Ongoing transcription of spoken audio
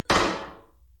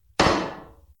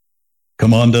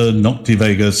Commander Nocti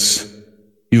Vegas,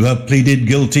 you have pleaded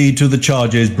guilty to the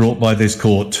charges brought by this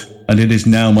court, and it is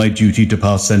now my duty to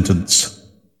pass sentence.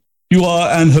 You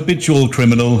are an habitual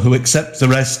criminal who accepts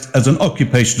arrest as an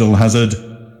occupational hazard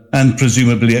and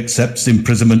presumably accepts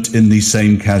imprisonment in the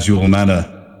same casual manner.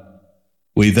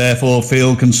 We therefore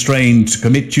feel constrained to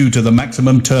commit you to the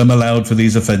maximum term allowed for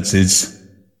these offences.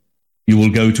 You will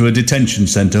go to a detention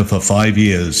centre for 5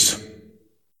 years,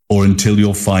 or until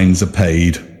your fines are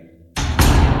paid.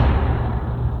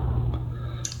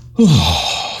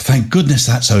 Oh, thank goodness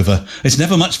that's over. It's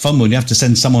never much fun when you have to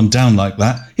send someone down like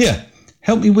that. Here,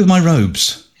 help me with my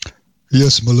robes.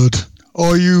 Yes, my lord.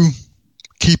 Are you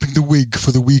keeping the wig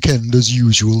for the weekend as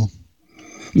usual?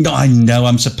 I know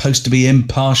I'm supposed to be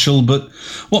impartial, but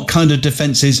what kind of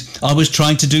defences? I was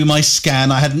trying to do my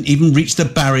scan. I hadn't even reached the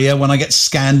barrier when I get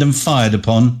scanned and fired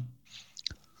upon.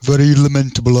 Very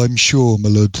lamentable, I'm sure, my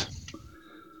lord.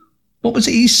 What was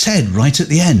it he said right at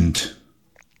the end?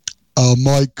 Our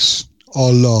mics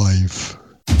are live.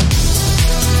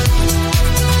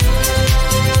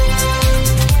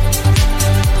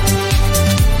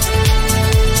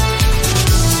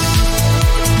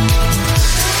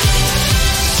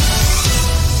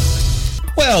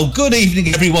 Well, good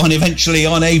evening, everyone. Eventually,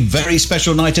 on a very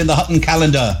special night in the Hutton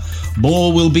calendar,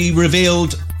 more will be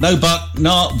revealed. No, but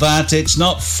not that. It's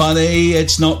not funny,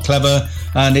 it's not clever,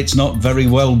 and it's not very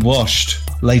well washed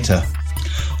later.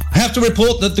 I have to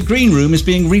report that the green room is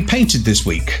being repainted this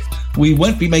week. We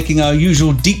won't be making our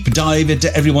usual deep dive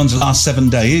into everyone's last 7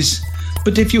 days,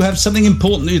 but if you have something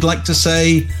important you'd like to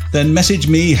say, then message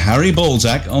me, Harry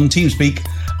Balzac, on TeamSpeak,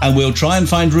 and we'll try and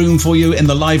find room for you in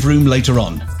the live room later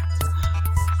on.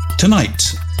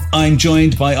 Tonight, I'm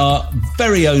joined by our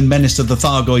very own menace of the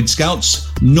Thargoid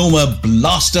Scouts, Norma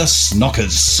Blaster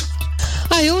Snockers.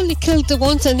 I only killed the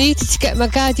ones I needed to get my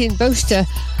Guardian booster,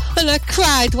 and I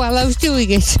cried while I was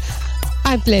doing it.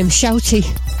 I blame Shouty.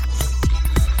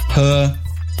 Her,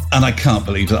 and I can't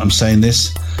believe that I'm saying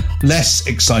this, less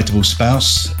excitable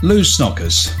spouse, Lou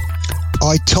Snockers.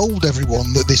 I told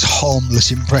everyone that this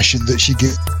harmless impression that she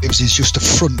gives is just a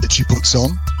front that she puts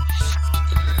on.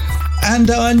 And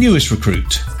our newest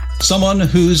recruit, someone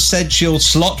who's said she'll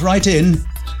slot right in,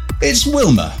 it's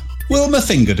Wilma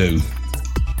Fingadoo.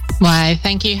 Why,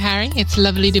 thank you, Harry. It's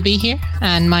lovely to be here.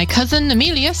 And my cousin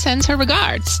Amelia sends her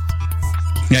regards.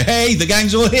 Hey, the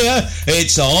gang's all here.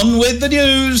 It's on with the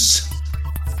news.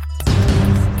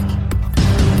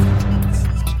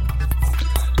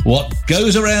 What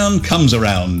goes around comes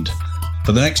around.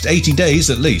 For the next 80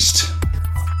 days at least.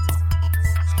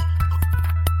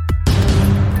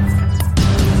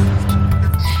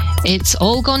 It's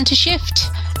all going to shift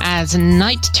as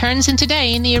night turns into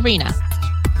day in the arena.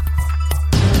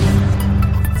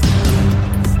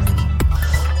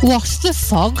 What the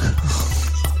fog?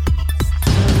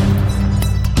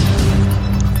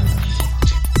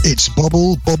 It's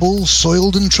bubble,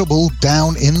 soiled and trouble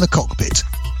down in the cockpit.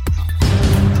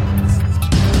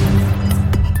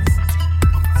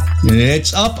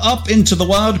 It's up into the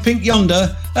wild pink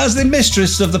yonder as the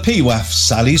mistress of the PWAF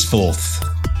sallies forth.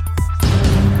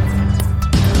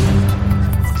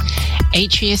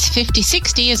 Atreus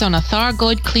 5060 is on a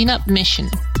Thargoid cleanup mission.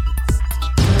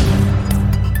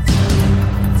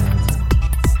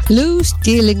 Lou's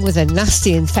dealing with a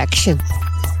nasty infection.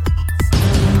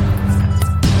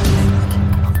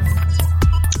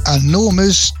 And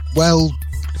Norma's, well,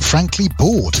 frankly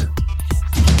bored.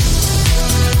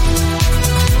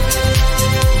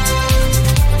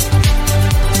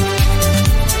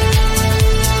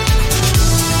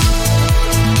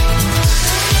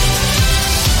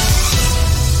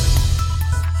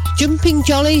 Jumping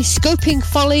jolly, scoping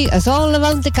folly, as all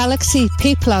around the galaxy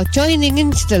people are joining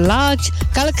into the large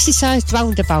galaxy-sized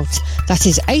roundabout that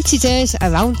is 80 days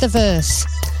around the verse.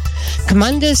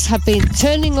 Commanders have been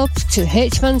turning up to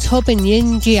H-Man's hub in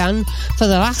Yin-Jian for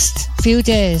the last few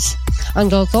days,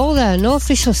 and although there are no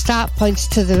official start points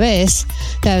to the race,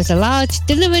 there is a large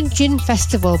dinner and gin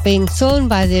festival being thrown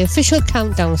by the official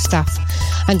countdown staff,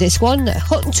 and it's one that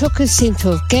Hutton truckers seem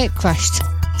to have gate-crashed.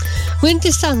 We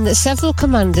understand that several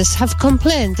commanders have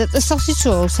complained that the sausage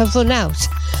rolls have run out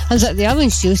and that the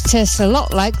orange juice tastes a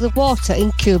lot like the water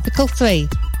in Cubicle 3.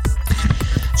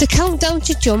 The countdown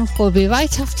to jump will be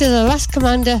right after the last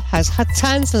commander has had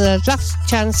time for the last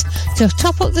chance to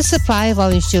top up the supply of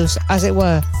orange juice, as it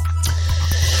were.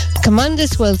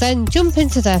 Commanders will then jump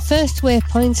into their first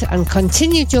waypoint and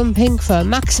continue jumping for a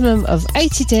maximum of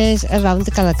 80 days around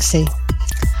the galaxy.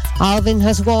 Alvin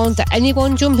has warned that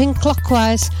anyone jumping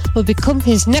clockwise will become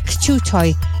his next chew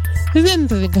toy,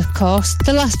 remembering, of course,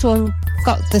 the last one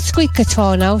got the squeaker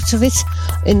torn out of it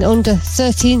in under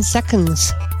 13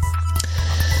 seconds.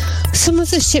 Some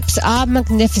of the ships are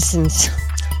magnificent.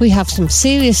 We have some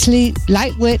seriously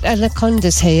lightweight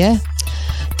anacondas here,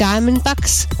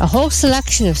 diamondbacks, a whole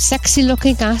selection of sexy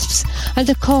looking asps, and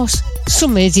of course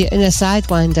some idiot in a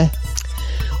sidewinder.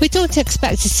 We don't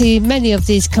expect to see many of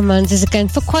these commanders again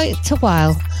for quite a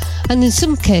while, and in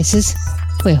some cases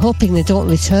we're hoping they don't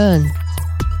return.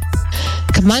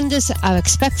 Commanders are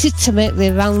expected to make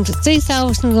the around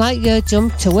 3,000 light-year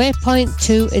jump to waypoint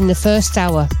 2 in the first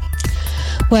hour,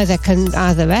 where they can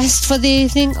either rest for the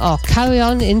evening or carry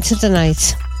on into the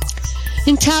night.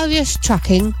 Intarius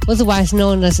tracking, otherwise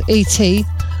known as ET,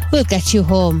 will get you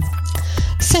home.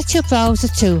 Set your browser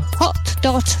to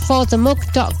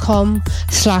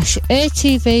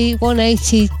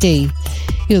hot.forthemug.com/ATV180D.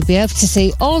 You'll be able to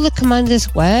see all the commanders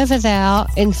wherever they are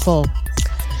in full.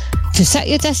 To set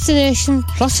your destination,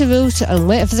 plot a route and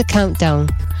wait for the countdown.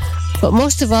 But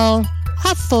most of all,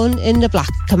 have fun in the black,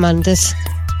 commanders.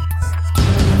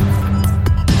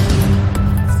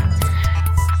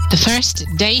 The first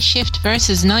day shift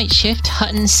versus night shift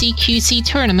Hutton CQC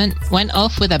tournament went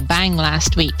off with a bang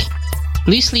last week.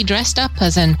 Loosely dressed up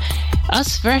as an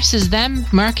us versus them,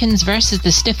 Merkins versus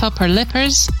the stiff upper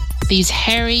lippers, these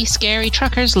hairy, scary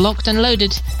truckers locked and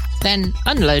loaded, then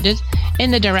unloaded,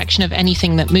 in the direction of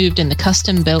anything that moved in the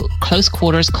custom-built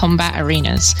close-quarters combat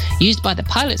arenas used by the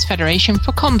Pilots Federation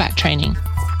for combat training.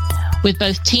 With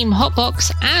both Team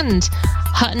Hotbox and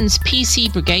Hutton's PC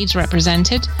brigades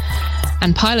represented,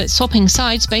 and pilots swapping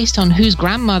sides based on whose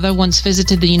grandmother once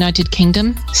visited the United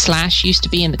Kingdom / used to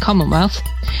be in the Commonwealth,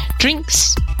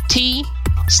 drinks, tea,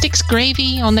 sticks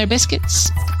gravy on their biscuits,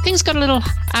 things got a little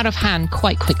out of hand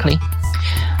quite quickly.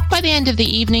 By the end of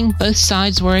the evening, both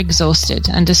sides were exhausted,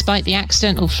 and despite the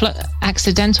accidental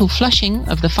flushing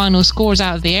of the final scores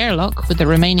out of the airlock with the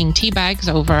remaining teabags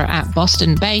over at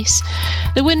Boston Base,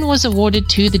 the win was awarded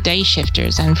to the day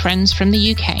shifters and friends from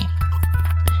the UK.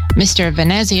 Mr.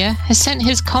 Venezia has sent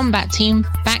his combat team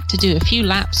back to do a few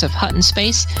laps of Hutton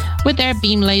space with their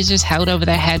beam lasers held over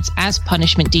their heads as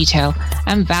punishment detail,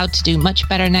 and vowed to do much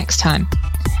better next time.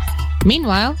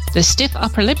 Meanwhile, the stiff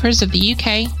upper lippers of the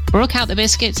UK broke out the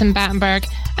biscuits in Battenberg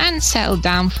and settled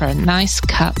down for a nice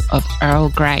cup of Earl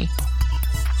Grey.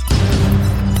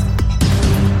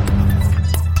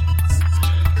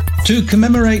 To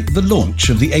commemorate the launch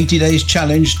of the 80 Days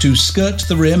Challenge to skirt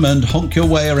the rim and honk your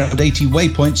way around 80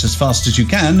 waypoints as fast as you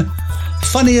can,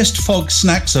 Funniest Fog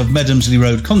Snacks of Medhamsley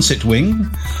Road Concert Wing,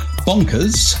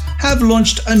 Bonkers, have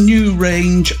launched a new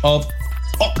range of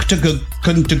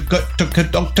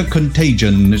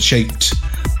octacontagion-shaped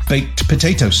baked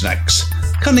potato snacks,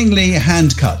 cunningly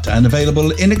hand-cut and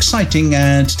available in exciting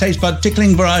and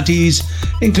taste-bud-tickling varieties,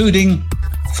 including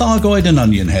Thargoid and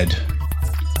Onion Head,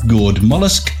 Gourd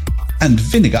Mollusk and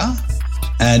Vinegar,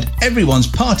 and everyone's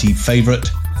party favourite,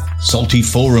 Salty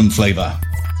Forum flavour.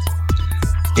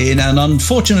 In an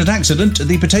unfortunate accident,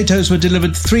 the potatoes were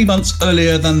delivered 3 months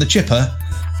earlier than the chipper,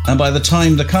 and by the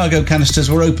time the cargo canisters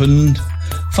were opened,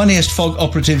 Funniest Fog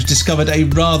operatives discovered a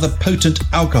rather potent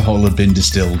alcohol had been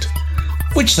distilled,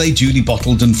 which they duly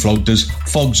bottled and flogged as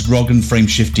Fog's Grog and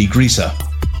Frameshift Degreaser.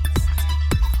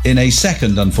 In a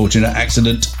second unfortunate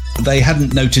accident, they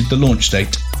hadn't noted the launch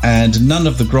date, and none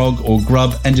of the grog or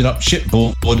grub ended up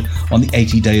shipboard on the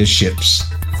 80-dayers ships.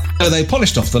 So they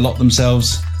polished off the lot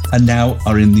themselves and now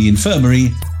are in the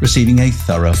infirmary receiving a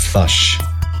thorough flush.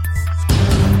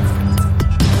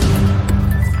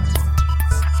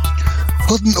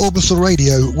 Hutton Orbital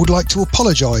Radio would like to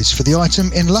apologise for the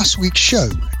item in last week's show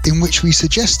in which we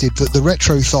suggested that the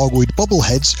retro Thargoid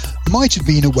bobbleheads might have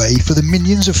been a way for the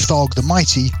minions of Tharg the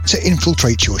Mighty to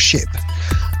infiltrate your ship.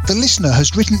 The listener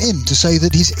has written in to say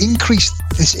that this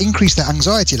increased their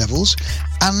anxiety levels,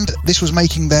 and this was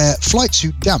making their flight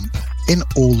suit damp in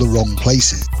all the wrong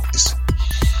places.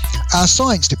 Our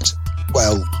science department,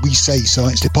 well, we say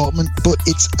science department, but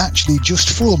it's actually just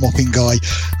floor mopping guy,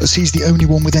 as he's the only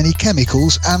one with any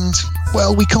chemicals, and,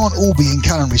 well, we can't all be in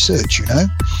Callan research, you know,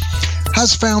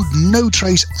 has found no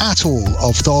trace at all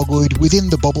of Thargoid within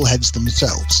the bobbleheads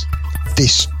themselves.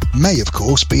 This may, of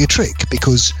course, be a trick,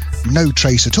 because no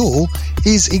trace at all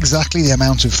is exactly the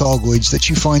amount of Thargoids that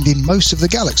you find in most of the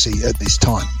galaxy at this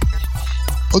time.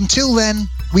 Until then,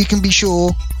 we can be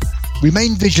sure,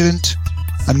 remain vigilant,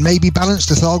 and maybe balance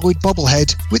the Thargoid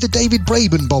bobblehead with a David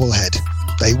Braben bobblehead.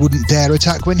 They wouldn't dare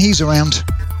attack when he's around.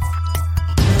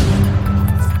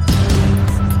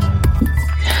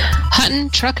 Hutton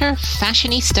trucker,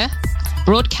 fashionista,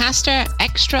 broadcaster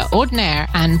extraordinaire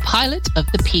and pilot of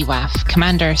the PWAF,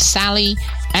 Commander Sally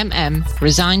MM,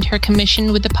 resigned her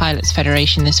commission with the Pilots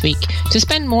Federation this week to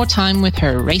spend more time with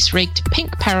her race-rigged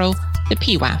pink peril, the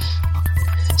PWAF.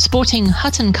 Sporting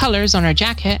Hutton colours on her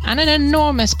jacket and an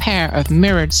enormous pair of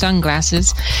mirrored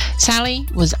sunglasses, Sally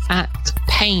was at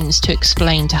pains to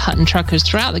explain to Hutton truckers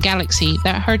throughout the galaxy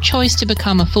that her choice to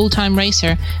become a full-time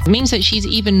racer means that she's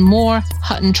even more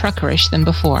Hutton truckerish than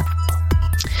before,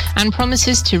 and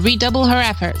promises to redouble her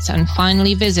efforts and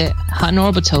finally visit Hutton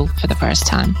Orbital for the first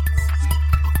time.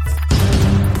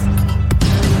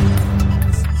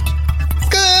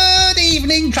 Good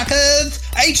evening, truckers.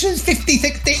 Agents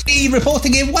 5060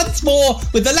 reporting in once more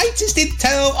with the latest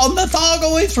intel on the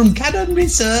Thargoids from Canonn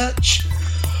Research.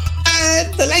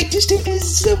 And the latest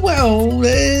is, well,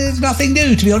 there's nothing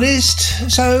new, to be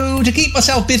honest. So, to keep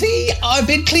myself busy, I've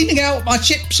been cleaning out my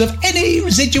ships of any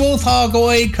residual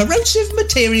Thargoid corrosive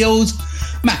materials,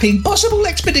 mapping possible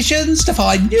expeditions to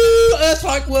find new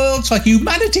Earth-like worlds for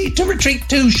humanity to retreat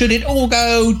to should it all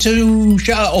go to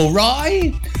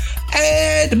awry.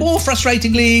 And more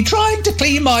frustratingly, trying to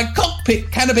clean my cockpit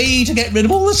canopy to get rid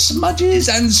of all the smudges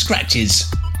and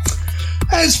scratches.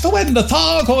 As for when the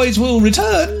Thargoids will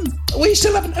return, we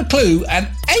still haven't a clue, and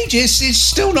Aegis is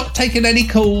still not taking any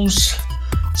calls.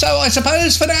 So I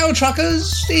suppose for now,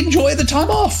 truckers, enjoy the time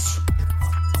off.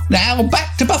 Now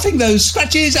back to buffing those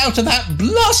scratches out of that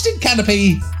blasted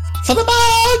canopy for the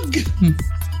bug!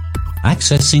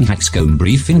 Accessing Haxcom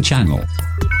briefing channel.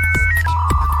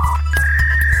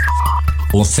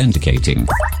 Authenticating.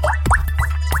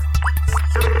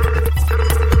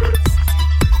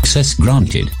 Access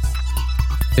granted.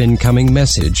 Incoming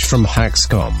message from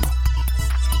Haxcom.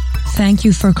 Thank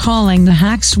you for calling the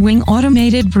Haxwing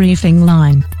automated briefing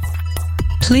line.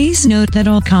 Please note that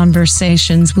all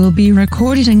conversations will be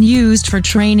recorded and used for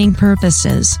training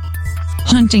purposes.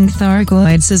 Hunting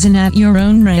Thargoids is an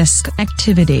at-your-own-risk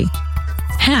activity.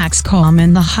 Haxcom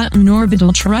and the Hutton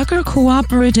Orbital Trucker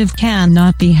Cooperative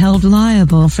cannot be held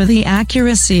liable for the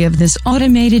accuracy of this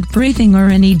automated briefing or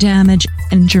any damage,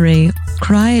 injury,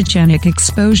 cryogenic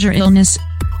exposure, illness,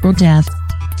 or death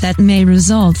that may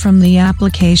result from the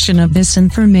application of this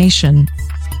information.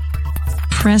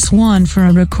 Press 1 for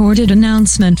a recorded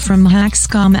announcement from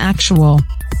Haxcom Actual.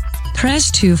 Press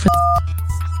 2 for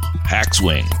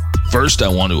Haxwing. First, I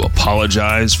want to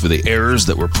apologize for the errors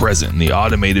that were present in the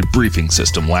automated briefing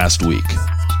system last week.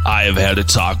 I have had a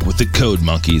talk with the code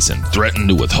monkeys and threatened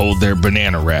to withhold their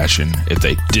banana ration if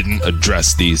they didn't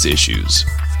address these issues.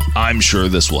 I'm sure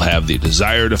this will have the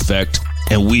desired effect,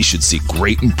 and we should see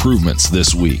great improvements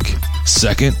this week.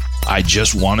 Second, I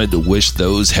just wanted to wish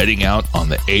those heading out on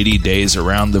the 80 Days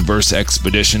Around the Verse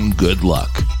expedition good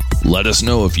luck. Let us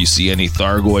know if you see any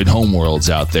Thargoid homeworlds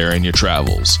out there in your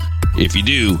travels. If you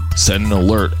do, send an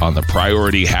alert on the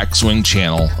Priority Haxwing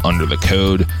channel under the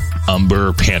code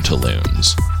Umber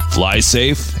Pantaloons. Fly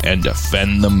safe and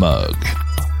defend the mug.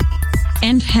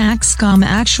 End Haxcom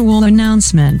Actual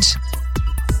announcement.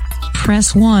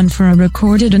 Press 1 for a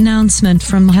recorded announcement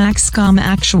from Haxcom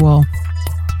Actual.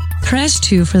 Press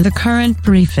 2 for the current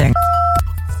briefing.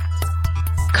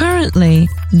 Currently,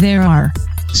 there are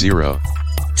 0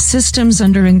 systems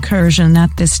under incursion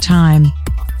at this time.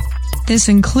 This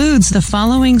includes the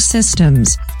following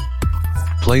systems.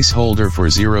 Placeholder for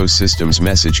 0 systems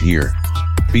message here.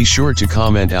 Be sure to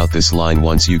comment out this line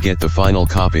once you get the final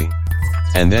copy.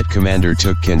 And that Commander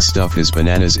Took can stuff his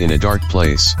bananas in a dark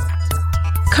place.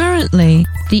 Currently,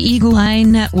 the Eagle Eye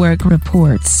Network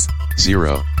reports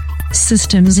 0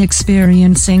 systems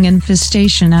experiencing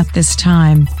infestation at this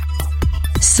time.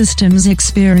 Systems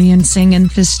experiencing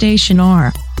infestation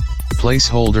are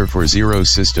Placeholder for 0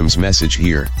 systems message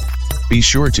here. Be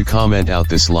sure to comment out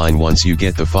this line once you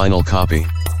get the final copy.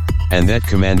 And that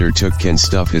Commander Took can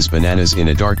stuff his bananas in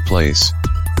a dark place.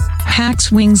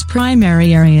 Haxwing's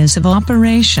primary areas of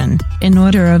operation, in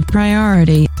order of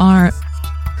priority, are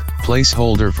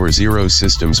Placeholder for 0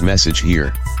 systems message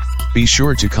here. Be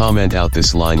sure to comment out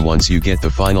this line once you get the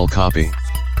final copy.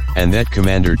 And that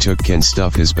Commander Took can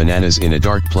stuff his bananas in a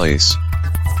dark place.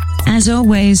 As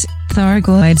always,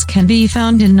 Thargoids can be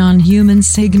found in non-human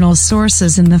signal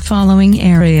sources in the following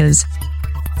areas: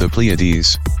 The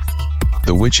Pleiades,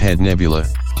 the Witchhead Nebula.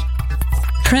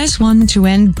 Press 1 to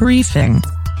end briefing.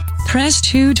 Press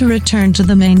 2 to return to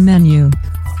the main menu.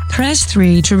 Press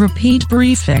 3 to repeat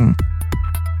briefing.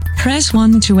 Press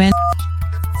 1 to end.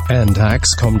 And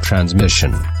Haxcom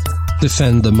transmission.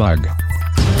 Defend the mug.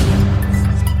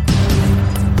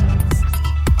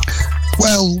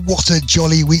 Well, what a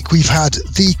jolly week we've had.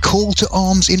 The call to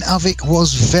arms in Avik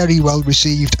was very well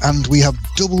received, and we have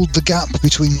doubled the gap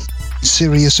between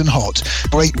Sirius and Hot.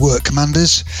 Great work,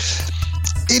 Commanders.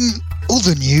 In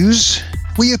other news,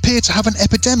 we appear to have an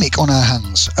epidemic on our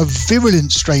hands, a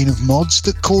virulent strain of mods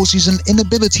that causes an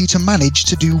inability to manage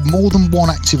to do more than one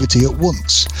activity at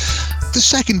once. The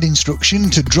second instruction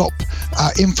to drop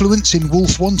our influence in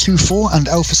Wolf 124 and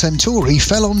Alpha Centauri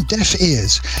fell on deaf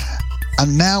ears,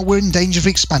 and now we're in danger of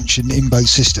expansion in both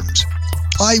systems.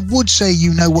 I would say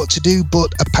you know what to do,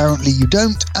 but apparently you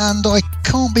don't, and I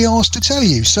can't be asked to tell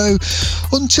you. So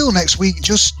until next week,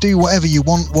 just do whatever you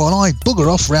want while I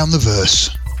bugger off round the verse.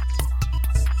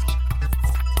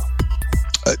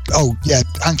 Oh yeah,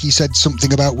 Hanky said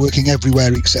something about working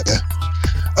everywhere, etc.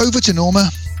 Over to Norma.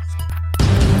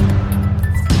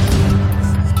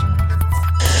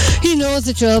 You know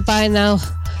the drill by now.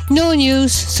 No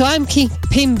news, so I'm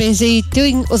keeping busy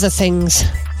doing other things.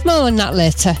 More on that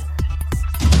later.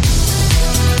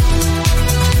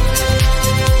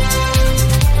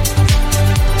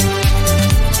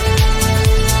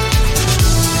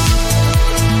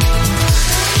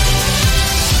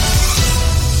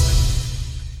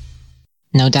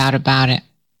 No doubt about it.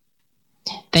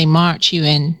 They march you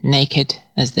in naked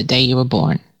as the day you were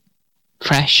born,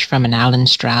 fresh from an Alan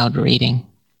Stroud reading,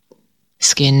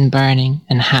 skin burning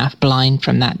and half blind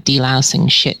from that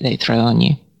delousing shit they throw on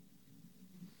you.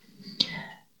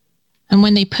 And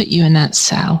when they put you in that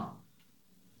cell,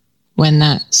 when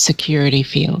that security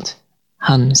field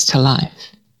hums to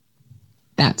life,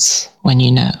 that's when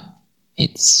you know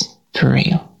it's for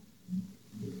real.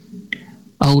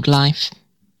 Old life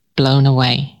blown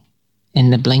away in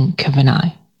the blink of an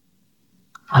eye.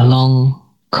 A long,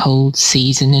 cold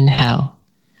season in hell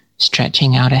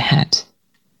stretching out ahead.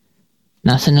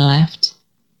 Nothing left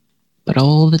but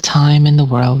all the time in the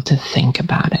world to think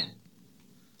about it.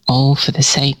 All for the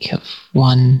sake of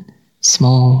one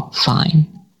small fine.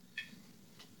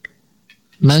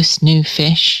 Most new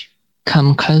fish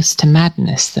come close to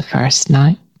madness the first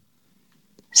night.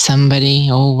 Somebody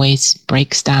always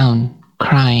breaks down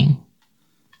crying.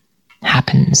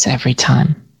 Happens every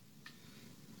time.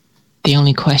 The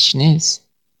only question is,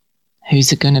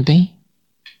 who's it going to be?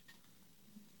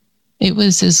 It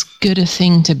was as good a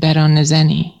thing to bet on as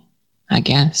any, I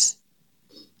guess.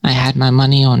 I had my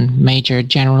money on Major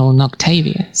General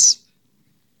Noctavius.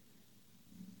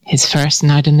 His first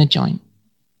night in the joint,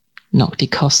 Nocty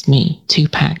cost me 2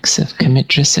 packs of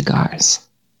Comitra cigars.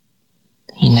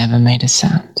 He never made a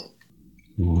sound.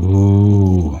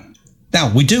 Ooh.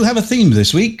 Now, we do have a theme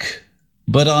this week,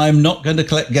 but I'm not going to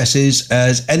collect guesses,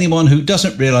 as anyone who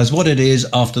doesn't realise what it is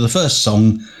after the first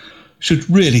song should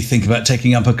really think about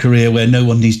taking up a career where no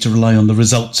one needs to rely on the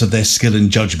results of their skill and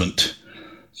judgment,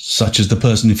 such as the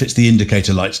person who fits the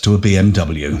indicator lights to a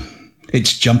BMW.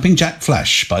 It's Jumping Jack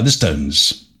Flash by the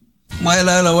Stones. Well,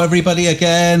 hello everybody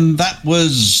again. That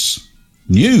was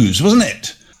news, wasn't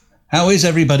it? How is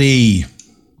everybody?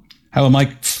 How are my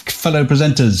fellow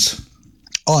presenters?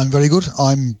 I'm very good.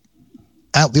 I'm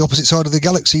out the opposite side of the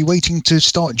galaxy waiting to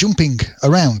start jumping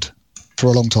around for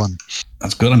a long time.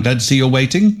 That's good. I'm glad to see you're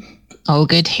waiting. All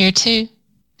good here too.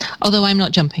 Although I'm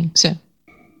not jumping, so.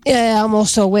 Yeah, I'm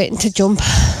also waiting to jump.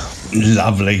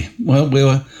 Lovely.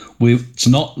 Well, it's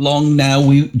not long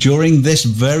now. During this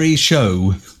very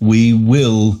show, we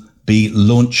will be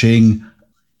launching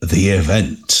the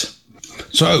event.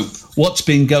 So, what's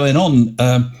been going on?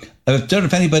 I don't know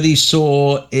if anybody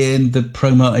saw in the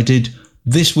promo I did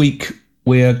this week,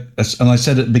 and I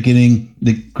said at the beginning,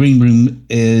 the green room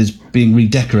is being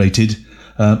redecorated.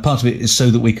 Part of it is so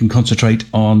that we can concentrate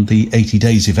on the 80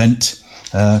 Days event,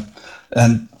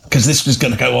 and because this was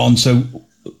going to go on, so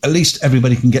at least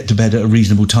everybody can get to bed at a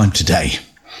reasonable time today.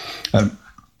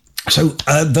 So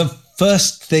the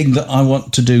first thing that I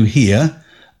want to do here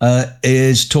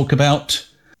is talk about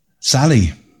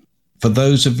Sally. For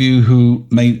those of you who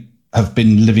may have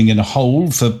been living in a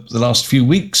hole for the last few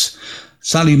weeks,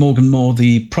 Sally Morgan-Moore,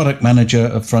 the product manager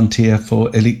of Frontier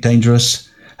for Elite Dangerous,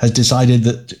 has decided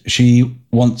that she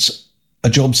wants a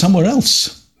job somewhere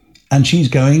else, and she's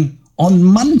going on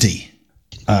Monday.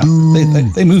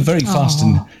 They move very fast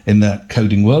in the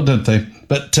coding world, don't they?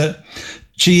 But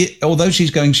although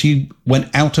she's going, she went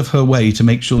out of her way to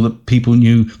make sure that people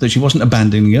knew that she wasn't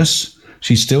abandoning us.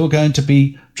 She's still going to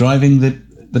be driving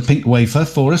the pink wafer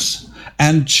for us,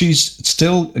 and she's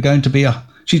still going to be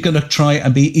she's going to try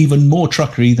and be even more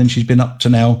truckery than she's been up to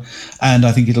now. And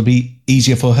I think it'll be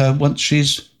easier for her once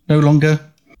she's no longer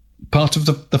part of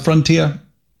the Frontier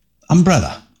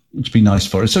umbrella, which would be nice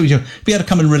for her. So you'll be able to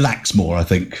come and relax more, I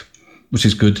think, which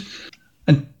is good.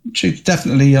 And she's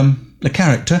definitely a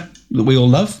character that we all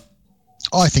love.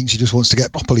 I think she just wants to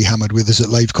get properly hammered with us at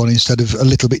LaveCon instead of a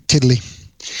little bit tiddly.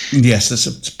 Yes, that's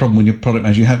a problem when you're product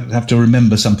manager. You have to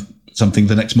remember something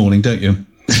the next morning, don't you?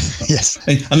 Yes.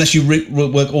 Unless you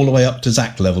work all the way up to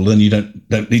Zach level, then you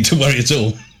don't need to worry at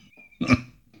all.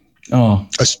 Oh,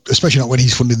 especially not when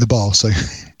he's funding the bar. So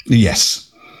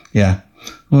yes, yeah.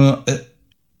 Well,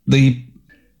 the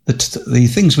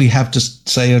things we have to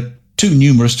say are too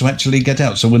numerous to actually get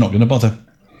out, so we're not going to bother.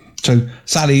 So,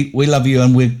 Sally, we love you,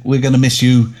 and we're going to miss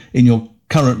you in your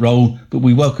current role, but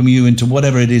we welcome you into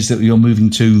whatever it is that you're moving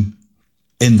to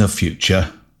in the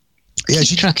future. Yeah,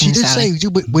 she did say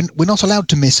we're not allowed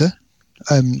to miss her.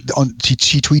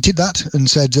 She tweeted that and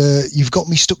said, "You've got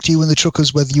me stuck to you in the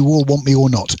truckers, whether you all want me or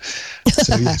not."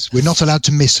 So yes, we're not allowed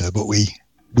to miss her, but we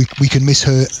can miss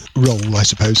her role, I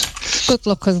suppose. Good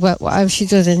luck with whatever she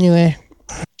does anyway.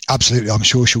 Absolutely, I'm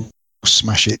sure she'll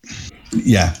smash it.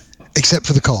 Yeah, except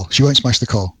for the call, she won't smash the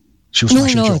call. She'll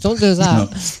smash her job. No, don't do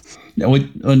that. No,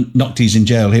 Nocty's in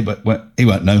jail. He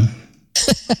won't know.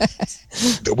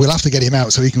 We'll have to get him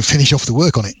out so he can finish off the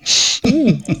work on it.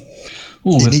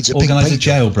 He needs to organise a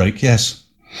jailbreak. Yes.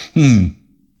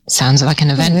 Sounds like an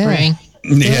event brewing.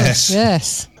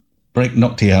 Yes. Break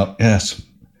Nocty out. Yes.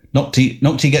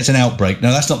 Nocty gets an outbreak.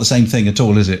 No, that's not the same thing at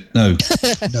all, is it? No.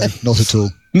 No, not at all.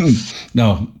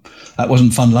 No, that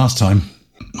wasn't fun last time.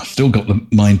 I've still got the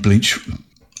mind bleach.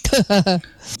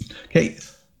 Okay,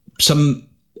 some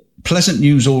pleasant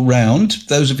news all round.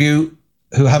 Those of you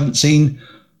who haven't seen,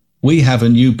 we have a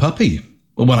new puppy.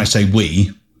 Well, when I say we,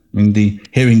 I mean the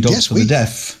Hearing Dogs for the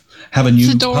Deaf have a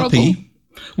new puppy,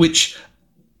 which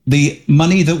the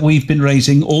money that we've been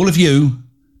raising, all of you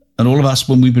and all of us,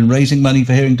 when we've been raising money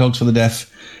for Hearing Dogs for the Deaf,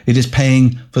 it is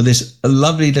paying for this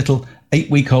lovely little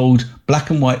 8-week-old black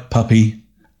and white puppy,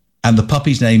 and the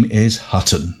puppy's name is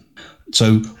Hutton.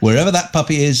 So wherever that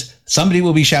puppy is, somebody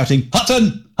will be shouting,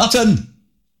 "Hutton! Hutton!"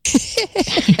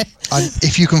 And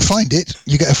if you can find it,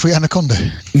 you get a free anaconda.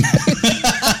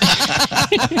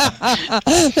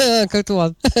 Good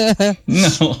one.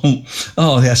 No.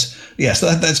 Oh, yes.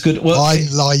 That's good. Well, I'm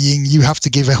lying. You have to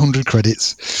give 100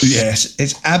 credits. Yes,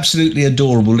 it's absolutely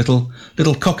adorable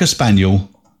little cocker spaniel,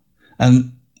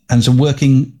 and it's a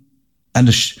working and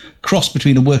a cross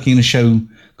between a working and a show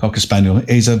cocker spaniel.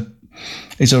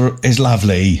 Is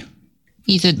lovely.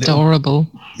 He's adorable.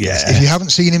 Yeah. If you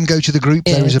haven't seen him, go to the group.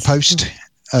 There is a post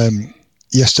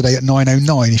yesterday at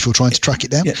 9:09 if you're trying to track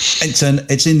it down. Yeah. It's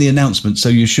in the announcement, so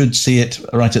you should see it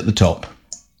right at the top.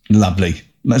 Lovely.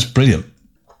 That's brilliant.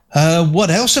 What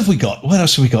else have we got?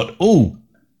 Oh,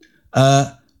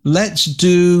 let's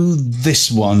do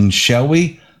this one, shall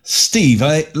we? Steve,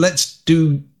 let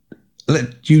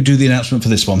you do the announcement for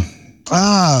this one.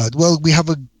 Well, we have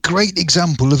a great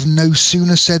example of no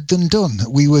sooner said than done.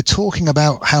 We were talking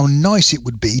about how nice it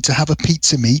would be to have a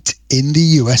pizza meet in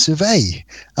the US of A,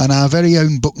 and our very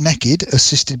own Buck Naked,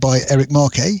 assisted by Eric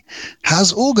Marquet,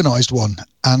 has organised one,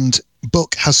 and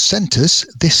Buck has sent us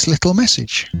this little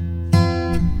message.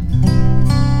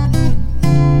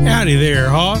 Howdy there,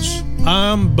 Hoss.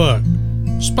 I'm Buck,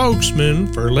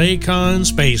 spokesman for Lakon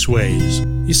Spaceways.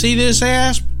 You see this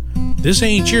asp? This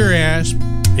ain't your asp,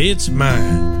 it's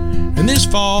mine. And this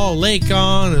fall,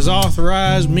 Lakon has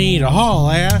authorized me to haul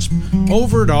asp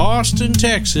over to Austin,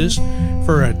 Texas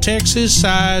for a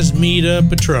Texas-sized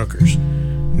meetup of truckers.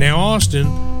 Now, Austin,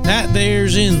 that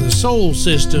there's in the solar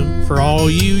system for all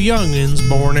you youngins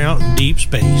born out in deep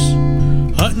space.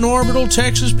 Hutton Orbital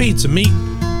Texas Pizza Meet,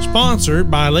 sponsored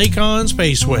by Lakon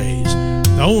Spaceways,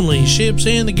 the only ships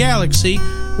in the galaxy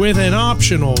with an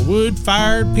optional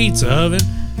wood-fired pizza oven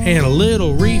and a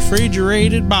little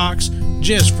refrigerated box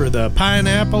just for the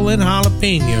pineapple and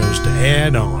jalapenos to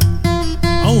add on.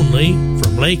 Only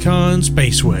from Lakon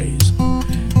Spaceways.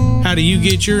 How do you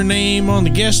get your name on the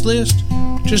guest list?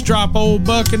 Just drop old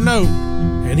Buck a note,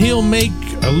 and he'll make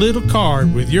a little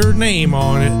card with your name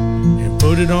on it and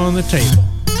put it on the table.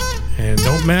 And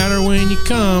don't matter when you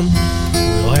come,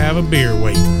 we'll have a beer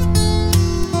waiting.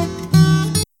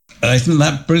 Isn't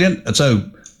that brilliant? So,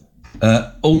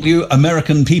 all you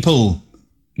American people,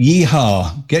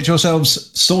 yeehaw, get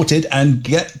yourselves sorted and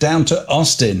get down to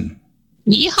Austin.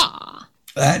 Yeehaw.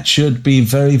 That should be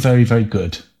very, very, very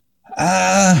good.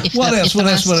 What else?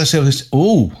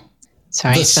 Oh,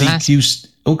 sorry,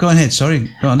 go ahead. Sorry,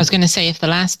 go on. I was going to say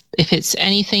if it's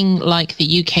anything like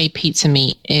the UK pizza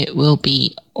meet, it will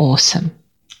be awesome.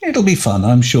 It'll be fun,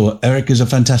 I'm sure. Eric is a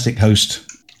fantastic host,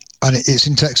 and it's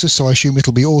in Texas, so I assume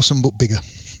it'll be awesome but bigger.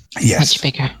 Yes, much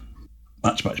bigger.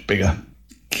 Much bigger.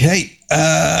 Okay,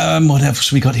 what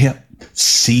else we got here?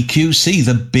 CQC,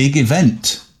 the big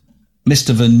event.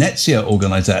 Mr. Venezia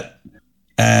organised that.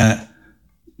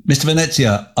 Mr.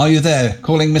 Venezia, are you there?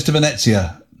 Calling Mr.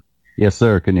 Venezia. Yes,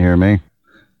 sir. Can you hear me?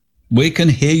 We can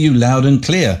hear you loud and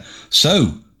clear.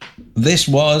 So, this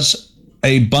was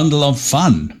a bundle of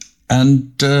fun.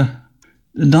 And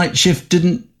Night Shift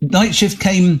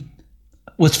came,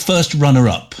 was first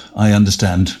runner-up, I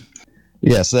understand.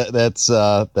 Yes, that is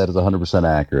 100%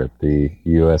 accurate. The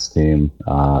U.S. team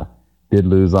did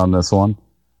lose on this one.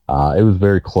 It was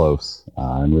very close,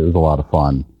 and it was a lot of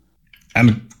fun.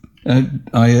 And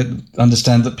I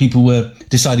understand that people were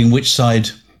deciding which side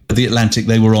of the Atlantic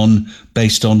they were on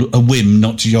based on a whim,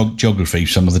 not geography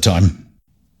some of the time.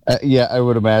 Yeah, I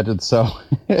would imagine so.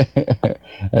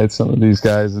 And some of these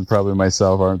guys, and probably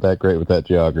myself, aren't that great with that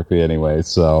geography anyway.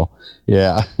 So,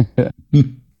 yeah.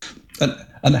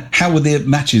 And how were the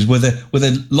matches? Were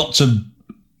there lots of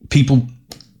people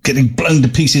getting blown to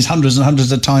pieces hundreds and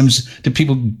hundreds of times? Did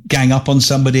people gang up on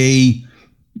somebody?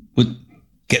 Would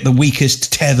get the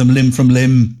weakest, tear them limb from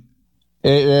limb?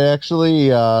 It actually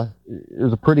it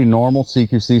was a pretty normal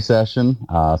CQC session.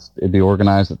 It'd be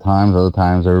organized at times. Other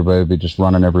times, everybody would be just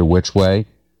running every which way.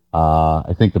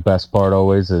 I think the best part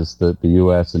always is the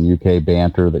U.S. and UK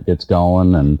banter that gets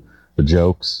going and the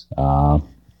jokes.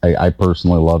 I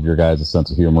personally love your guys' sense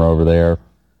of humor over there,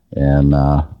 and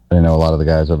I know a lot of the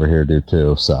guys over here do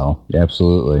too. So, yeah,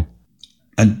 absolutely.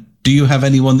 And do you have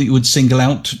anyone that you would single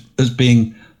out as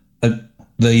being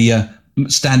the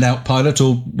standout pilot,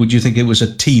 or would you think it was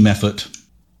a team effort?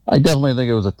 I definitely think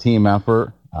it was a team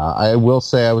effort. I will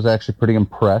say I was actually pretty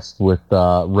impressed with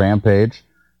Rampage.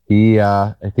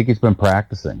 I think he's been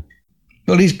practicing.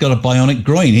 Well, he's got a bionic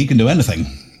groin. He can do anything.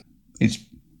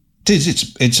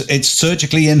 It's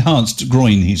surgically enhanced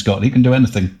groin he's got. He can do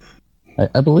anything.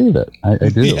 I believe it. I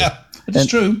do. Yeah, it's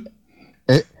true.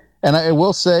 And I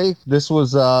will say this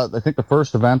was, I think, the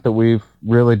first event that we've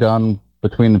really done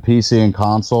between the PC and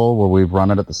console where we've run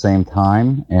it at the same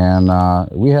time. And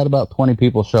we had about 20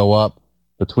 people show up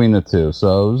between the two.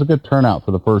 So it was a good turnout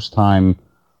for the first time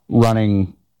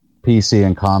running PC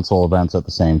and console events at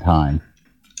the same time.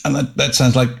 And that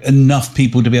sounds like enough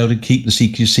people to be able to keep the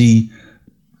CQC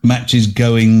matches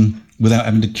going without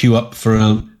having to queue up for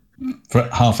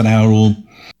half an hour or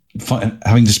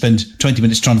having to spend 20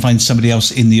 minutes trying to find somebody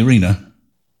else in the arena.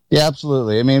 Yeah,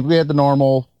 absolutely. I mean, we had the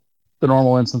normal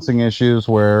instancing issues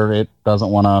where it doesn't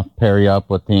want to pair you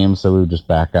up with teams, so we would just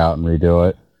back out and redo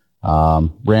it.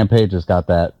 Rampage has got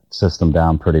that system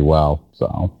down pretty well.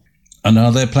 So, and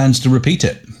are there plans to repeat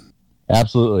it?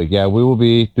 Absolutely. Yeah, we will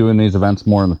be doing these events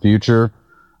more in the future.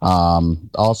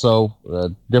 Also, a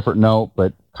different note,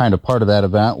 but kind of part of that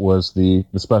event was the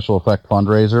special effect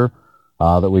fundraiser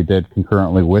that we did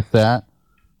concurrently with that.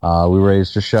 We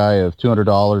raised just shy of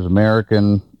 $200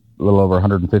 American, a little over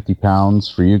 150 pounds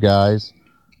for you guys.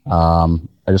 I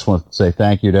just want to say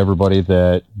thank you to everybody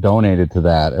that donated to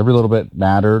that. Every little bit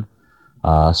mattered.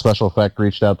 Special Effect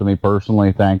reached out to me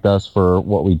personally, thanked us for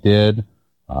what we did.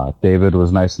 David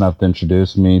was nice enough to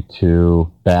introduce me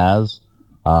to Baz,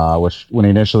 which when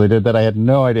he initially did that, I had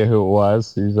no idea who it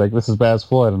was. He's like, "This is Baz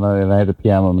Floyd," and I had to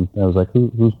PM him, and I was like,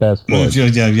 "Who's Baz Floyd?"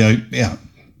 Yeah.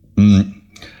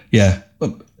 Yeah.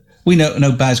 We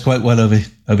know Baz quite well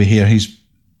over here. He's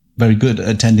very good at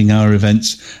attending our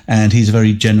events, and he's a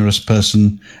very generous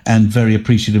person and very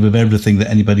appreciative of everything that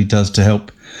anybody does to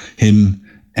help him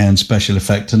and Special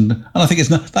Effect. And I think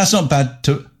that's not bad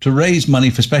to raise money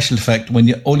for Special Effect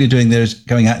when all you're doing there is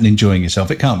going out and enjoying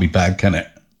yourself. It can't be bad, can it?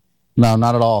 No,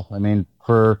 not at all. I mean,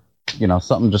 for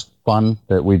something just fun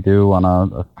that we do on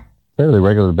a fairly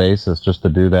regular basis, just to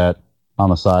do that on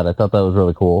the side, I thought that was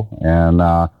really cool, and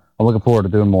I'm looking forward to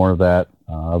doing more of that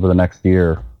over the next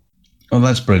year. Oh,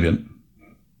 that's brilliant.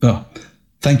 Oh,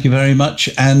 thank you very much.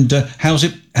 And how's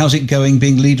it going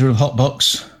being leader of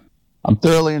Hotbox? I'm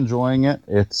thoroughly enjoying it.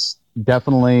 It's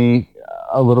definitely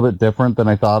a little bit different than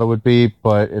I thought it would be,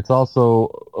 but it's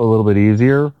also a little bit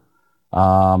easier.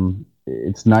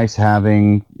 It's nice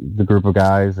having the group of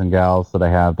guys and gals that I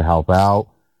have to help out,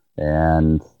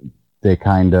 and they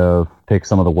kind of take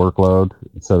some of the workload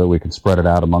so that we can spread it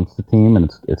out amongst the team, and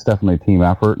it's definitely a team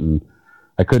effort, and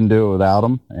I couldn't do it without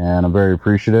them, and I'm very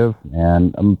appreciative,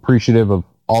 and I'm appreciative of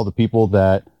all the people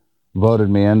that voted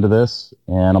me into this,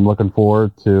 and I'm looking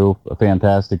forward to a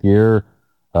fantastic year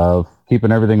of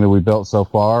keeping everything that we built so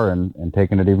far and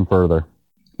taking it even further.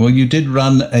 Well, you did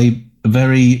run a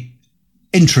very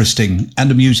interesting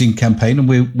and amusing campaign, and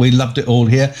we loved it all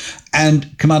here.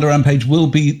 And Commander Rampage will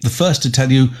be the first to tell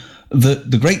you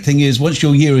that the great thing is once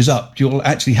your year is up, you'll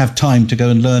actually have time to go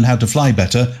and learn how to fly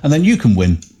better, and then you can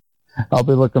win. I'll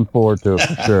be looking forward to it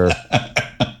for sure.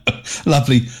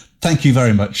 Lovely. Thank you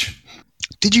very much.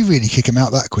 Did you really kick him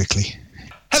out that quickly?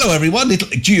 Hello, everyone.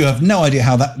 You have no idea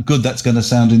how good that's going to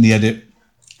sound in the edit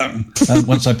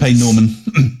once I pay Norman.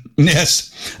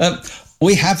 Yes.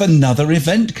 We have another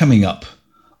event coming up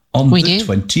on the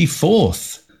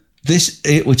 24th.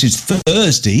 Which is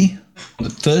Thursday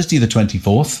the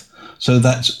 24th. So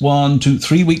that's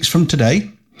 3 weeks from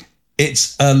today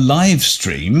it's a live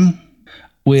stream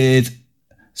with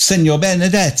Signor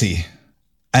Benedetti,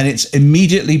 and it's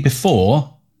immediately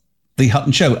before the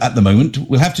Hutton Show at the moment.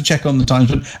 We'll have to check on the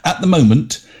times, but at the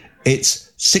moment,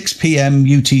 it's 6 p.m.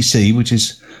 UTC, which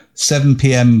is 7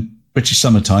 p.m. British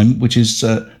Summertime, which is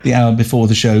the hour before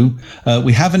the show.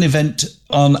 We have an event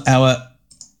on our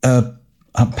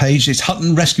page. It's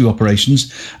Hutton Rescue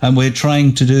Operations, and we're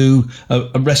trying to do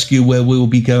a rescue where we will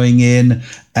be going in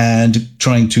and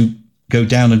trying to go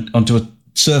down onto a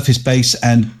surface base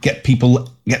and get people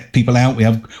out.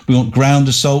 We want ground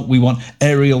assault, we want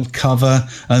aerial cover,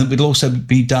 and it'll also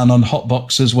be done on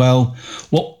Hotbox as well.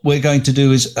 What we're going to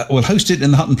do is we'll host it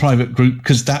in the Hutton private group,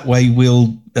 because that way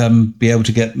we'll be able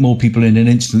to get more people in an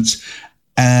instance,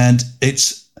 and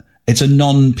it's a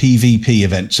non-PvP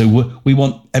event, so we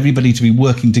want everybody to be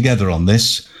working together on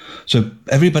this. So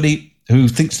everybody who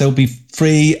thinks they'll be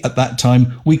free at that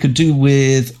time, we could do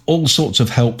with all sorts of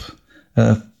help,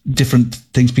 different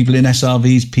things, people in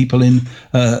SRVs, people in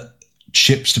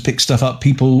ships to pick stuff up,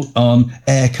 people on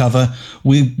air cover.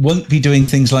 We won't be doing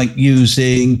things like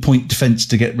using point defense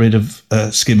to get rid of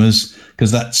skimmers, because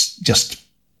that's just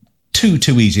too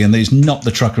easy, and there's not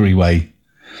the truckery way.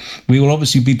 We will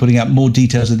obviously be putting out more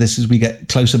details of this as we get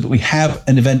closer, but we have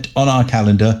an event on our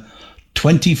calendar,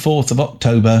 24th of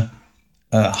October,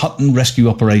 Hutton Rescue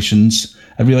Operations.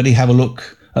 Everybody have a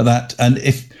look at that, and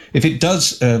if it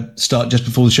does start just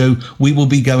before the show, we will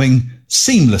be going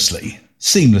seamlessly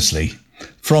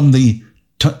from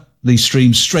the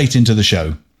stream straight into the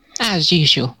show. As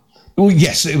usual. Well,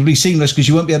 yes, it will be seamless, because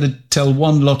you won't be able to tell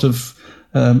one lot of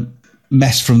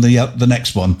mess from the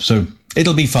next one. So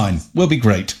it'll be fine. We'll be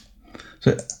great.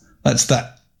 So that's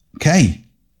that. Okay.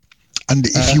 And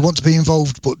if you want to be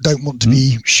involved but don't want to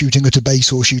be shooting at a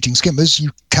base or shooting skimmers,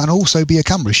 you can also be a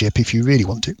camera ship if you really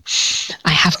want to. I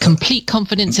have complete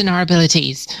confidence in our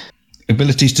abilities.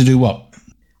 Abilities to do what?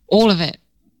 All of it.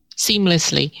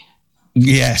 Seamlessly.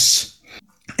 Yes,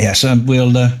 and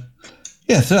we'll...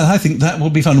 so I think that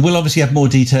will be fun. We'll obviously have more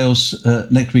details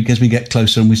next week as we get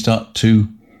closer and we start to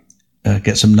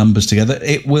get some numbers together.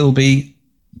 It will be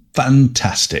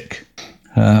fantastic.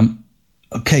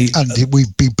 Okay. And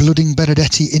we'd be blooding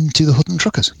Benedetti into the Hutton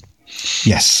Truckers.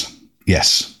 Yes.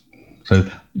 So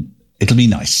it'll be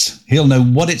nice. He'll know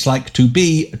what it's like to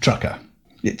be a trucker.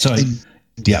 Yes.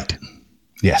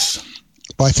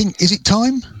 But I think, is it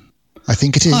time? I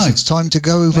think it is. It's time to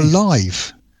go over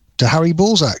live to Harry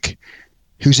Balzac,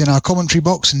 who's in our commentary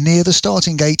box near the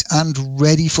starting gate and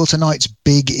ready for tonight's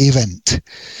big event.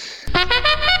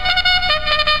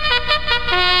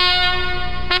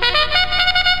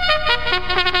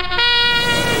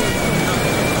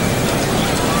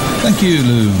 Thank you,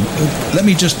 Lou. Let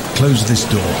me just close this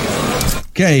door.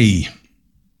 Okay.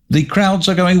 The crowds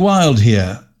are going wild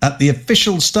here at the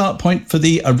official start point for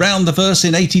the Around the Verse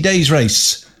in 80 Days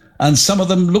race. And some of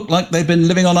them look like they've been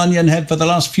living on Onion Head for the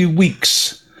last few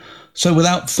weeks. So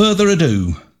without further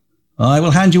ado, I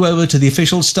will hand you over to the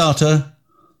official starter,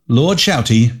 Lord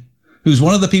Shouty, who's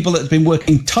one of the people that's been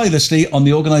working tirelessly on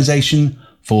the organisation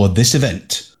for this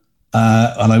event.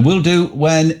 And I will do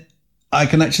when I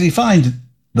can actually find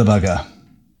the bugger.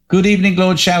 Good evening,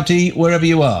 Lord Shouty, wherever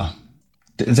you are.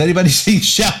 Has anybody seen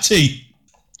Shouty?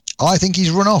 I think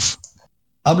he's run off.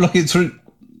 I'm looking through...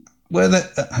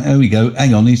 There we go.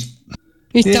 Hang on, he's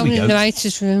down in the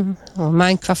writer's room, or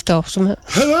Minecraft or something.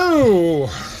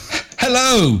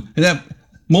 Hello!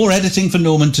 More editing for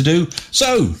Norman to do.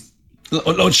 So,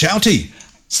 Lord Shouty.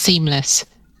 Seamless.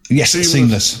 Yes,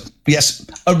 seamless. Yes,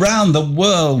 around the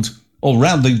world, or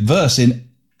around the verse in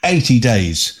 80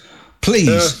 days.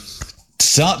 Please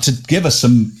start to give us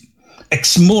some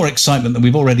more excitement than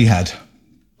we've already had.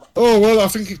 Oh, well, I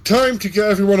think it's time to get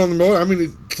everyone on the motor. I mean,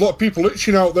 a lot of people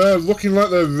itching out there, looking like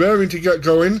they're raring to get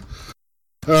going.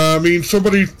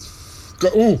 Somebody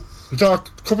got... is that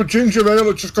a cup of ginger ale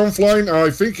that's just gone flying? I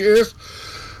think it is.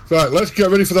 Right, let's get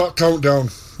ready for that countdown.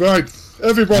 Right,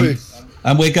 everybody.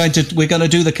 And we're going to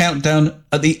do the countdown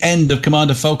at the end of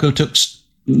Commander Falco Took's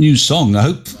new song.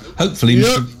 Hopefully,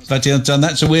 Mr. Fatih's done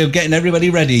that. So we're getting everybody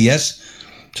ready, yes?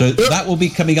 So that will be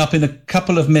coming up in a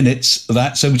couple of minutes.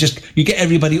 So you get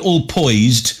everybody all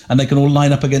poised, and they can all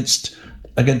line up against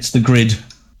the grid.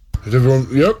 Is everyone?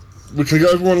 Yep, we can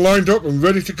get everyone lined up and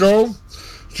ready to go.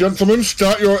 Gentlemen,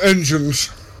 start your engines.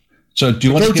 So do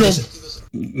you want to give us?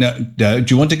 No. Do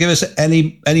you want to give us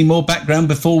any more background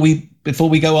before we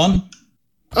go on?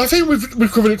 I think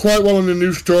we've covered it quite well in the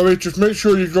news story. Just make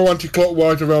sure you go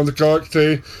anti-clockwise around the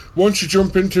galaxy. Once you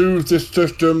jump into this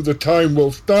system, the time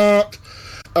will start.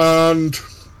 And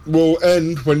will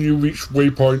end when you reach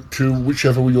waypoint 2,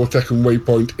 whichever your second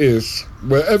waypoint is.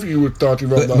 Wherever you were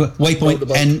starting on that.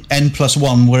 Waypoint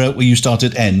N+1, where you start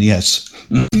at N, yes.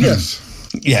 Yes.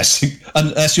 Yes,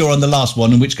 unless you're on the last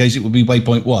one, in which case it would be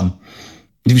waypoint 1.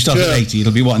 If you start at 80,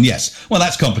 it'll be 1, yes. Well,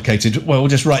 that's complicated. Well, we'll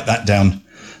just write that down.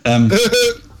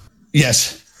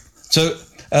 Yes. So,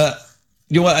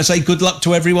 you want to say good luck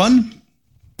to everyone?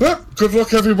 Well, good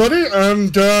luck, everybody,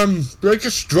 and break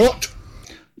a strut.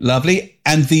 Lovely.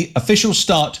 And the official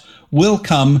start will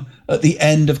come at the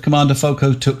end of Commander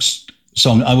Fokotuk's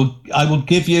song. I will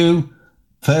give you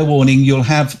fair warning. You'll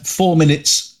have 4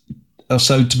 minutes or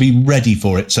so to be ready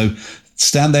for it. So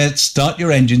stand there, start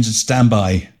your engines, and stand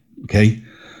by. Okay.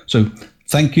 So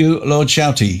thank you, Lord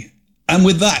Shouty. And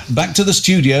with that, back to the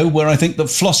studio, where I think that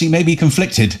Flossie may be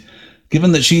conflicted,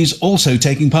 given that she's also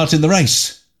taking part in the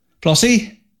race.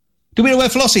 Flossie? Do we know where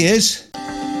Flossie is?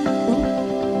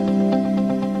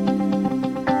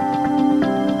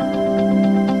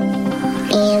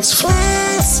 It's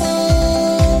Flossie.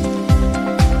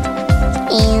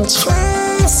 It's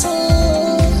Flossie.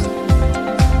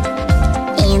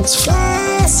 It's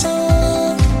Flossie.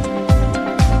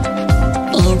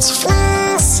 It's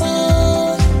Flossie.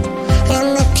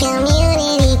 And the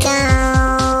community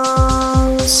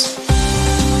goes.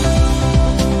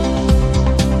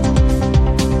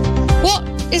 What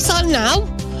is that now?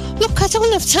 Look, I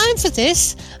don't have time for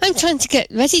this. I'm trying to get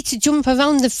ready to jump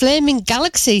around the flaming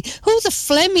galaxy. Who the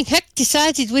flaming heck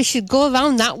decided we should go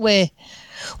around that way?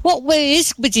 What way is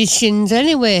Expeditions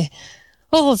anyway?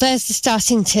 Oh, there's the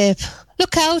starting tape.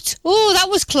 Look out. Oh, that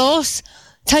was close.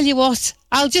 Tell you what,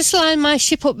 I'll just line my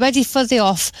ship up ready for the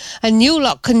off, and you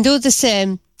lot can do the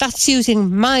same. That's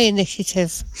using my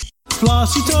initiative.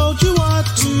 Flossie told you what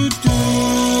to do.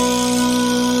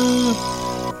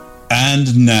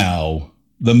 And now,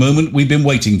 the moment we've been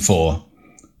waiting for.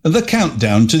 The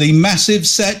countdown to the massive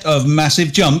set of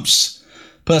massive jumps.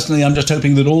 Personally, I'm just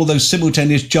hoping that all those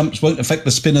simultaneous jumps won't affect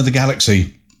the spin of the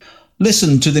galaxy.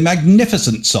 Listen to the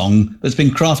magnificent song that's been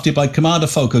crafted by Commander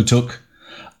Fokotuk,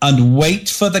 and wait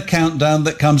for the countdown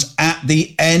that comes at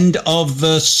the end of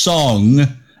the song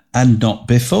and not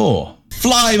before.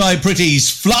 Fly, my pretties,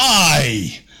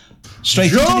 fly!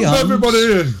 Straight into the arms. Jump,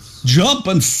 everybody! Jump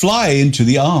and fly into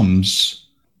the arms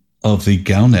of the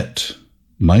Galnet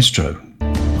Maestro.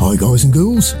 Hi guys and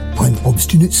girls, I'm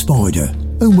Obstinate Spider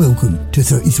and welcome to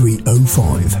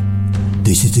 3305.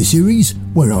 This is the series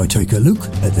where I take a look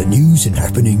at the news and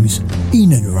happenings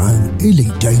in and around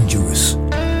Elite Dangerous.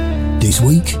 This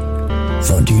week,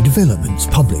 Frontier Developments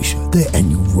publish their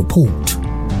annual report.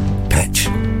 Patch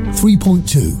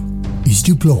 3.2 is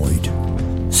deployed.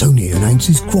 Sony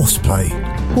announces crossplay.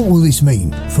 What will this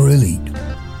mean for Elite?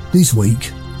 This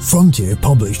week, Frontier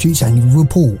published its annual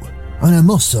report, and I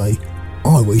must say,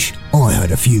 I wish I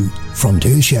had a few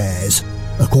Frontier shares.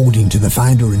 According to the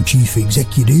founder and chief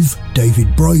executive, David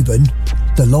Braben,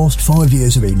 the last 5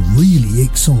 years have been really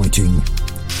exciting.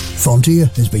 Frontier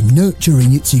has been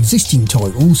nurturing its existing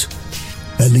titles,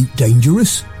 Elite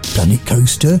Dangerous, Planet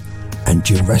Coaster, and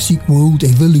Jurassic World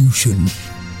Evolution.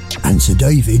 And Sir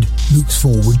David looks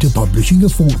forward to publishing a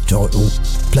fourth title,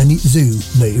 Planet Zoo,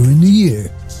 later in the year.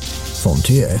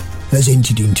 Frontier has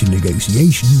entered into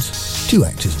negotiations to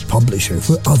act as a publisher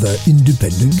for other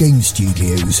independent game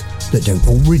studios that don't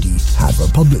already have a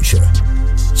publisher,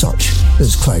 such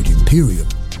as Cloud Imperium.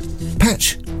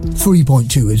 Patch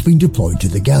 3.2 has been deployed to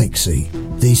the Galaxy.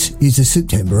 This is a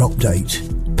September update,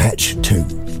 Patch 2.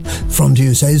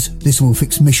 Frontier says this will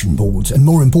fix mission boards, and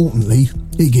more importantly,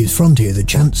 it gives Frontier the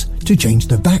chance to change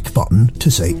the back button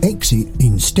to say exit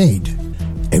instead.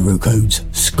 Error codes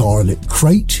Scarlet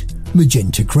Crate,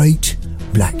 Magenta Crate,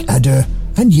 Black Adder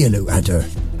and Yellow Adder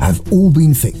have all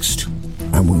been fixed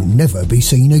and will never be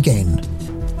seen again.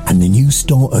 And the new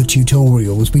starter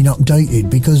tutorial has been updated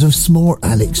because of smart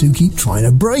Alex who keep trying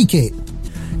to break it.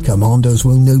 Commanders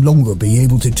will no longer be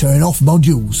able to turn off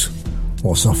modules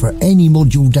or suffer any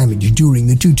module damage during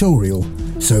the tutorial,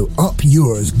 so up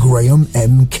yours, Graham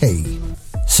MK.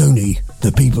 Sony,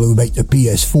 the people who make the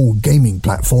PS4 gaming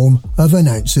platform, have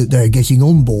announced that they're getting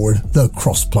on board the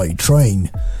crossplay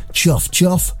train. Chuff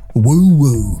chuff, woo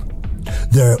woo.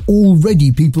 There are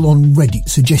already people on Reddit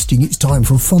suggesting it's time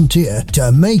for Frontier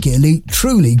to make Elite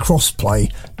truly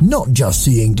crossplay, not just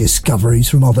seeing discoveries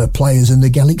from other players in the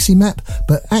Galaxy map,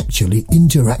 but actually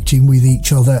interacting with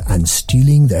each other and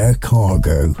stealing their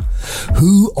cargo.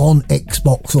 Who on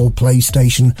Xbox or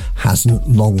PlayStation hasn't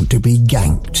longed to be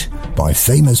ganked by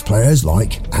famous players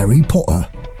like Harry Potter?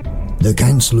 The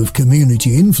Council of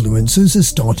Community Influencers has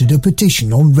started a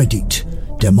petition on Reddit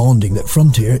demanding that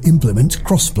Frontier implement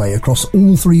crossplay across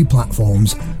all 3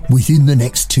 platforms within the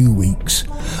next 2 weeks,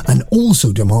 and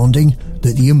also demanding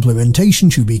that the implementation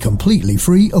should be completely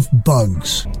free of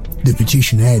bugs. The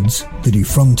petition adds that if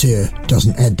Frontier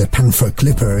doesn't add the Panther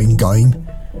Clipper in-game,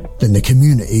 then the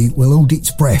community will hold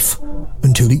its breath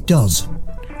until it does.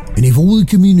 And if all the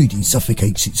community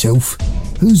suffocates itself,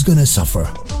 who's gonna suffer?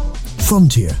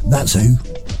 Frontier, that's who.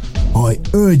 I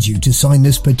urge you to sign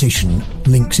this petition.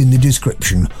 Links in the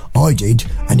description. I did,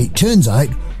 and it turns out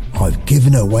I've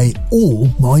given away all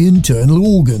my internal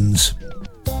organs.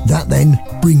 That then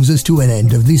brings us to an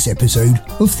end of this episode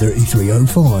of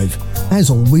 3305. As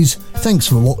always, thanks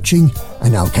for watching,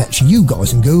 and I'll catch you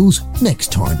guys and girls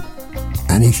next time.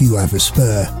 And if you have a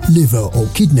spare liver or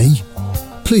kidney,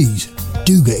 please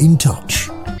do get in touch.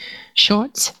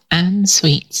 Short and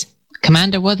sweet.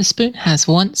 Commander Wotherspoon has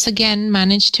once again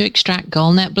managed to extract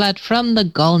Golnet blood from the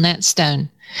Golnet stone.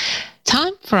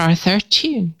 Time for our third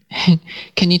tune.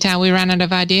 Can you tell we ran out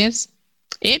of ideas?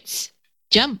 It's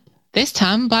Jump, this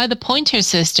time by the Pointer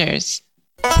Sisters.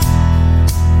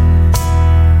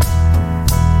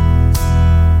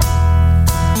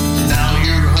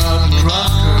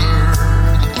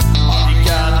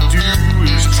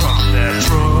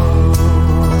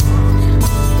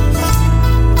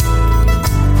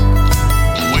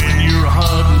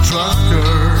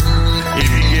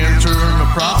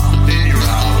 Profit, then you're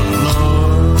out of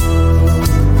luck.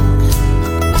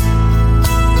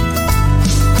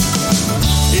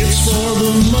 It's for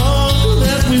the mug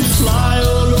that we fly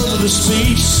all over the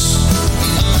space.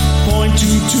 Point to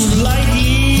light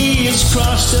years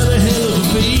crossed at a hell of a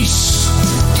pace.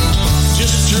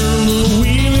 Just turn the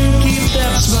wheel and keep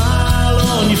that smile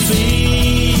on your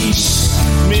face.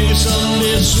 Maybe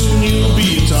someday soon you'll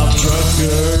be a top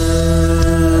trucker.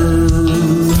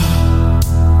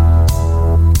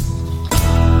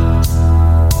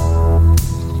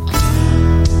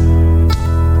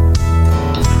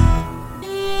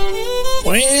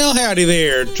 Well, howdy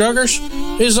there, truckers.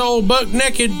 This old Buck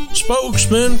Naked,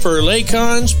 spokesman for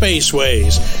Lakon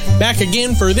Spaceways, back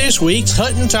again for this week's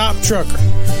Hutton Top Trucker.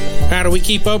 How do we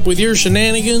keep up with your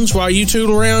shenanigans while you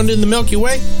tootle around in the Milky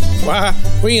Way? Why,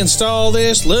 we install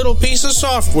this little piece of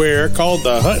software called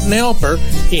the Hutton Helper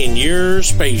in your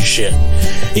spaceship.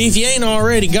 If you ain't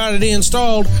already got it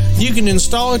installed, you can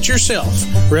install it yourself,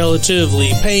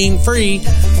 relatively pain-free,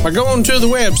 by going to the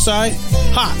website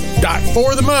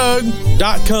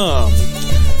hot.forthemug.com.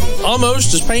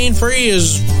 Almost as pain-free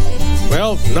as,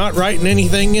 well, not writing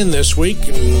anything in this week,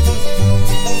 and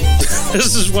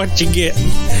this is what you get.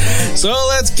 So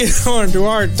let's get on to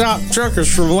our top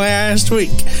truckers from last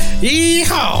week.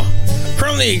 Yeehaw!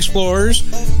 From the Explorers,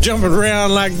 jumping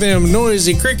around like them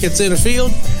noisy crickets in a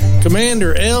field,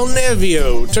 Commander El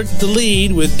Nevio took the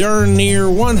lead with darn near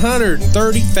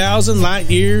 130,000 light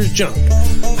years jumped.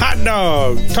 Hot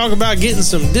dog, talk about getting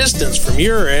some distance from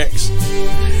your ex.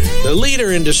 The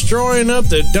leader in destroying up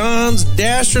the Don's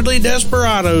dastardly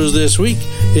desperados this week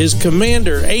is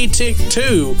Commander Atik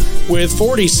 2 with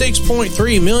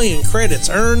 46.3 million credits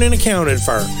earned and accounted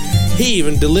for. He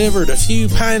even delivered a few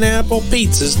pineapple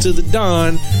pizzas to the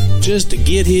Don just to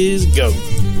get his goat.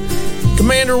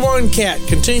 Commander One Cat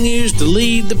continues to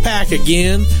lead the pack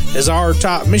again as our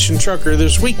top mission trucker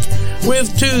this week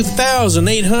with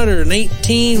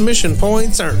 2,818 mission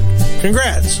points earned.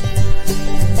 Congrats!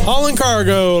 Hauling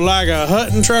cargo like a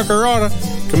Hutton trucker oughta,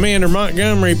 Commander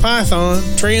Montgomery Python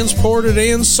transported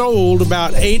and sold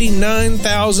about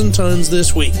 89,000 tons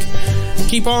this week.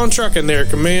 Keep on trucking there,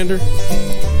 Commander.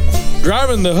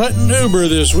 Driving the Hutton Uber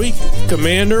this week,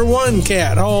 Commander One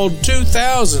Cat hauled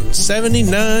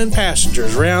 2,079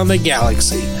 passengers around the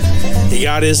galaxy. He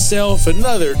got himself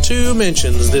another 2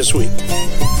 mentions this week.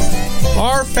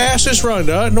 Our fastest run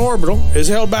to Hutton Orbital is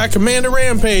held by Commander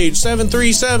Rampage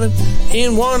 737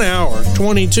 in 1 hour,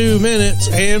 22 minutes,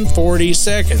 and 40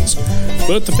 seconds.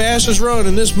 But the fastest run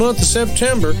in this month of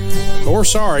September, our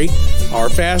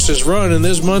fastest run in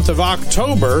this month of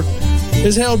October,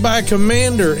 is held by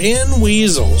Commander N.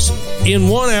 Weasels in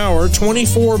 1 hour,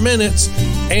 24 minutes,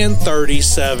 and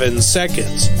 37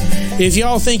 seconds. If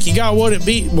y'all think you got what it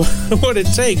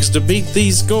takes to beat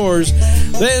these scores,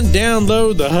 then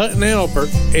download the Hutton Helper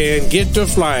and get to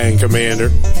flying,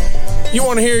 Commander. You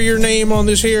want to hear your name on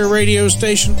this here radio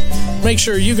station? Make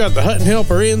sure you got the Hutton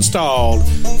Helper installed.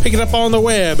 Pick it up on the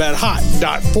web at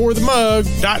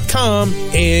hot.forthemug.com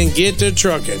and get to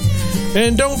trucking.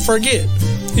 And don't forget,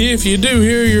 if you do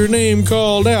hear your name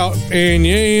called out and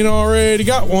you ain't already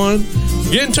got one,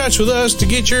 get in touch with us to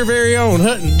get your very own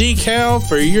Hutton decal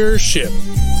for your ship.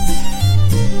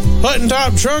 Hutton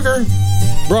Top Trucker,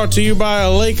 brought to you by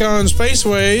Lakon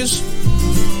Spaceways.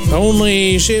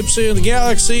 Only ships in the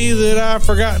galaxy that I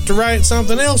forgot to write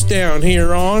something else down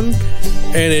here on,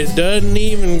 and it doesn't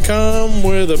even come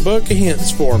with a book of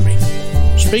hints for me.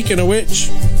 Speaking of which,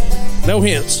 no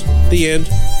hints. The end.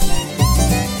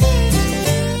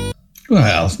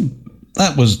 Well,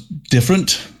 that was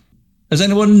different. Has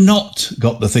anyone not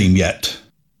got the theme yet?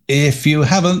 If you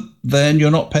haven't, then you're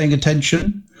not paying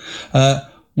attention.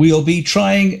 We'll be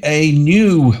trying a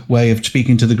new way of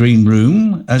speaking to the green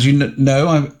room. As you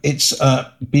know, it's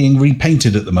being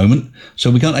repainted at the moment, so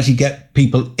we can't actually get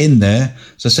people in there.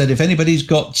 So I said, if anybody's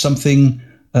got something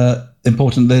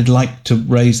important they'd like to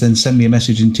raise, then send me a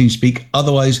message in TeamSpeak.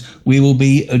 Otherwise, we will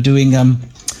be doing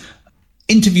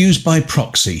interviews by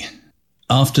proxy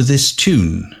after this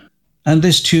tune. And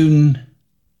this tune,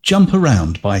 Jump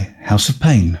Around by House of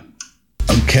Pain.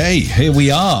 Okay, here we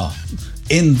are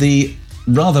in the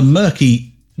rather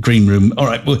murky green room. All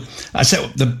right, well, I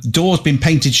said the door's been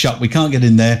painted shut. We can't get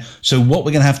in there. So what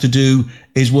we're going to have to do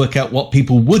is work out what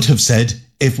people would have said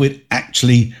if we'd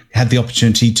actually had the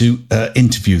opportunity to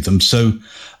interview them. So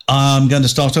I'm going to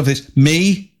start off with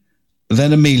me,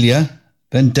 then Amelia,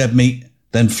 then Debmeat,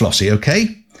 then Flossie,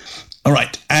 okay? All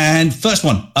right, and first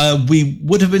one. We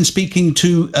would have been speaking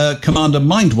to Commander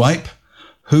Mindwipe,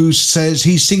 who says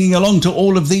he's singing along to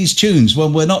all of these tunes.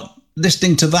 Well, we're not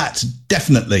listening to that,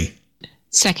 definitely.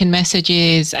 Second message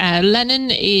is Lennon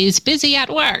is busy at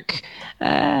work.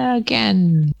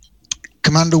 Again.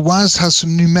 Commander Waz has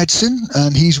some new medicine,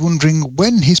 and he's wondering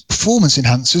when his performance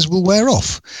enhancers will wear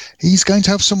off. He's going to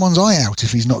have someone's eye out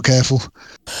if he's not careful.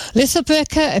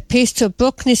 Littlebreaker appears to have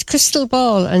broken his crystal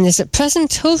ball and is at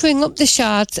present hovering up the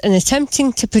shards and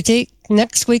attempting to predict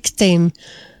next week's theme.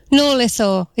 No,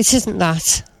 Little, it isn't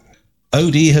that.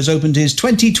 Odie has opened his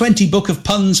 2020 book of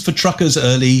puns for truckers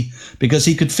early because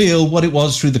he could feel what it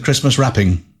was through the Christmas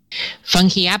wrapping.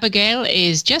 Funky Abigail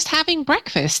is just having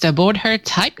breakfast aboard her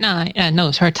Type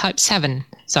 7.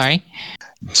 Sorry.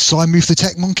 Simoof the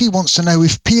Tech Monkey wants to know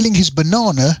if peeling his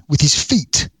banana with his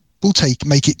feet will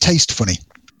make it taste funny.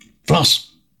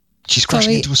 Floss. She's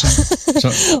crashing into a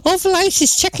song. Overlight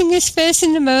is checking his face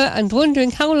in the mirror and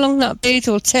wondering how long that beard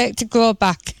will take to grow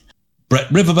back. Brett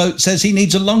Riverboat says he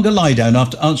needs a longer lie down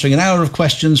after answering an hour of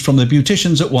questions from the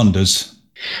beauticians at Wonders.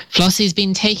 Flossie's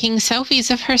been taking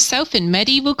selfies of herself in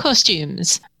medieval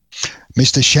costumes.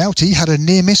 Mr. Shouty had a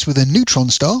near miss with a neutron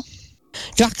star.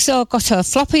 Draxo got her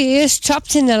floppy ears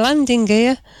trapped in the landing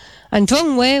gear, and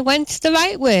wrong way went the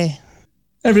right way.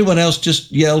 Everyone else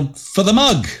just yelled for the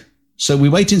mug. So we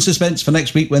wait in suspense for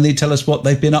next week when they tell us what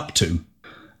they've been up to.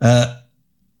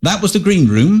 That was the green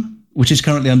room, which is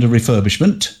currently under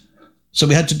refurbishment. So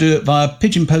we had to do it via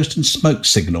pigeon post and smoke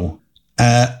signal.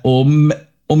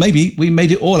 Or maybe we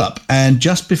made it all up. And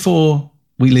just before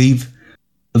we leave,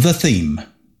 the theme.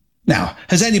 Now,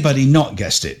 has anybody not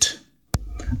guessed it?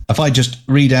 If I just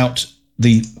read out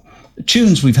the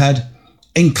tunes we've had,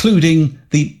 including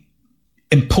the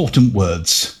important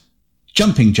words.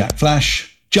 Jumping Jack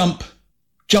Flash, jump,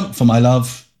 jump for my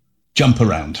love, jump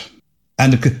around.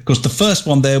 And of course, the first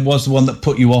one there was the one that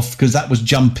put you off because that was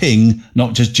jumping,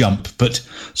 not just jump. But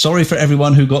sorry for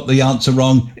everyone who got the answer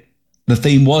wrong. The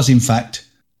theme was, in fact,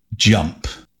 jump.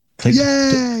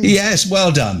 Yay! Yes,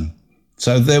 well done.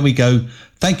 So there we go.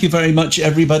 Thank you very much,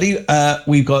 everybody.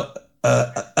 We've got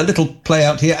a little play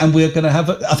out here, and we're going to have,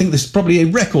 I think this is probably a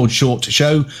record short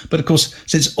show, but of course,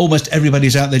 since almost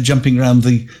everybody's out there jumping around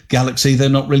the galaxy, they're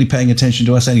not really paying attention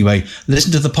to us anyway.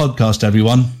 Listen to the podcast,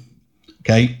 everyone.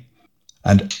 Okay?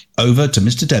 And over to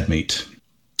Mr. Deadmeat.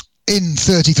 In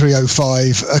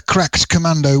 3305, a cracked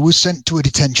commando was sent to a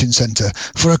detention centre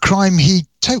for a crime he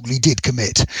totally did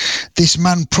commit. This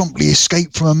man promptly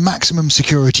escaped from a maximum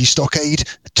security stockade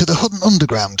to the Hutton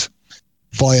Underground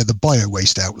via the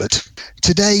bio-waste outlet.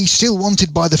 Today, still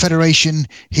wanted by the Federation,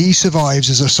 he survives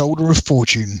as a soldier of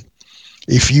fortune.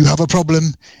 If you have a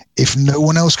problem, if no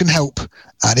one else can help,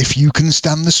 and if you can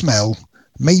stand the smell,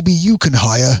 maybe you can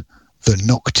hire the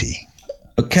Nocti.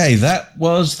 Okay, that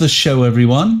was the show,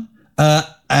 everyone.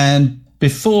 And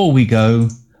before we go,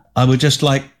 I would just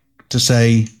like to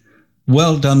say,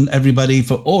 well done, everybody,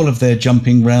 for all of their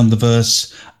jumping round the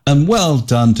verse, and well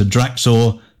done to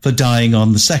Draxor for dying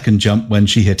on the second jump when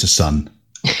she hit a sun.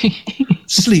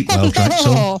 Sleep well,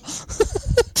 Draxor.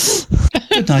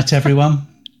 Good night, everyone.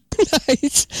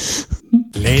 Night.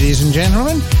 Ladies and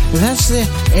gentlemen, that's the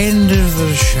end of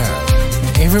the show.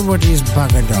 Everybody's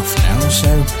buggered off now, so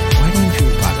why don't you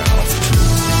bugger off too?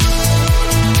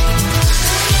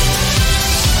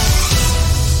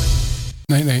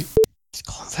 Night-night. It's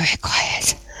gone very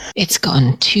quiet. It's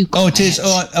gone too quiet. Oh, it is.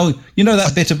 Oh, you know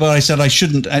that bit about I said I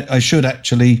should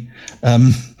actually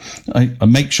I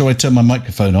make sure I turn my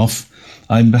microphone off.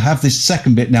 I have this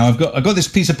second bit now. I've got this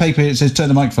piece of paper. It says turn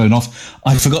the microphone off.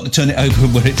 I forgot to turn it over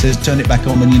where it says turn it back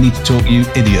on when you need to talk. You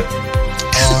idiot.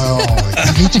 Oh,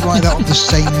 you need to write that on the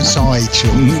same side,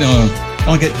 Sean. No,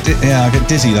 I get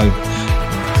dizzy though.